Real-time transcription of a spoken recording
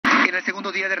En el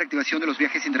segundo día de reactivación de los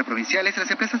viajes interprovinciales,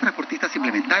 las empresas transportistas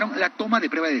implementaron la toma de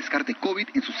prueba de descarte COVID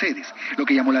en sus sedes. Lo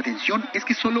que llamó la atención es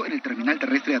que solo en el terminal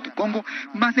terrestre de Atucongo,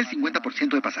 más del 50%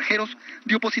 de pasajeros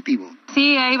dio positivo.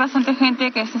 Sí, hay bastante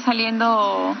gente que está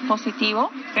saliendo positivo,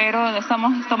 pero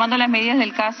estamos tomando las medidas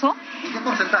del caso. ¿Y qué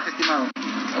porcentaje, estimado?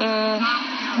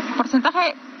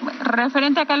 Porcentaje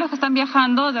referente acá a los que están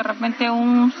viajando, de repente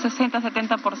un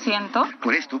 60-70%.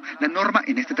 Por esto, la norma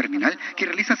en este terminal, que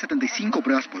realiza 75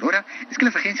 pruebas por hora, es que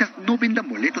las agencias no vendan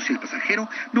boletos si el pasajero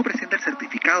no presenta el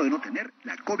certificado de no tener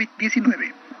la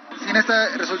COVID-19. Sin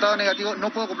este resultado negativo, no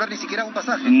puedo comprar ni siquiera un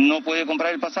pasaje. No puede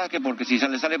comprar el pasaje porque si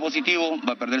le sale positivo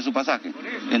va a perder su pasaje.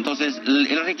 Entonces,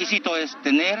 el requisito es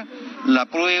tener la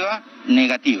prueba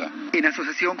negativa. En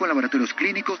asociación con laboratorios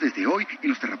clínicos, desde hoy, en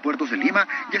los terrapuertos de Lima,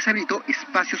 ya se habilitó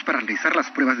espacios para realizar las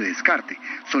pruebas de descarte.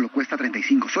 Solo cuesta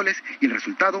 35 soles y el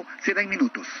resultado se da en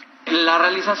minutos. La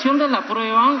realización de la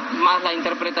prueba más la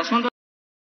interpretación de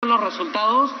los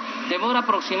resultados demora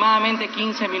aproximadamente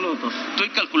 15 minutos. Estoy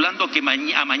calculando que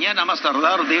a mañana más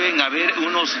tardar deben haber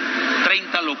unos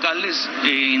 30 locales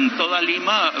en toda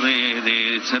Lima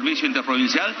de servicio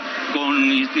interprovincial con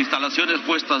instalaciones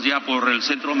puestas ya por el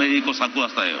Centro Médico San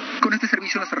Judas Tadeo. Con este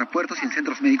servicio, los aeropuertos y en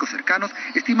centros médicos cercanos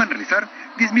estiman realizar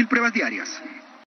 10.000 pruebas diarias.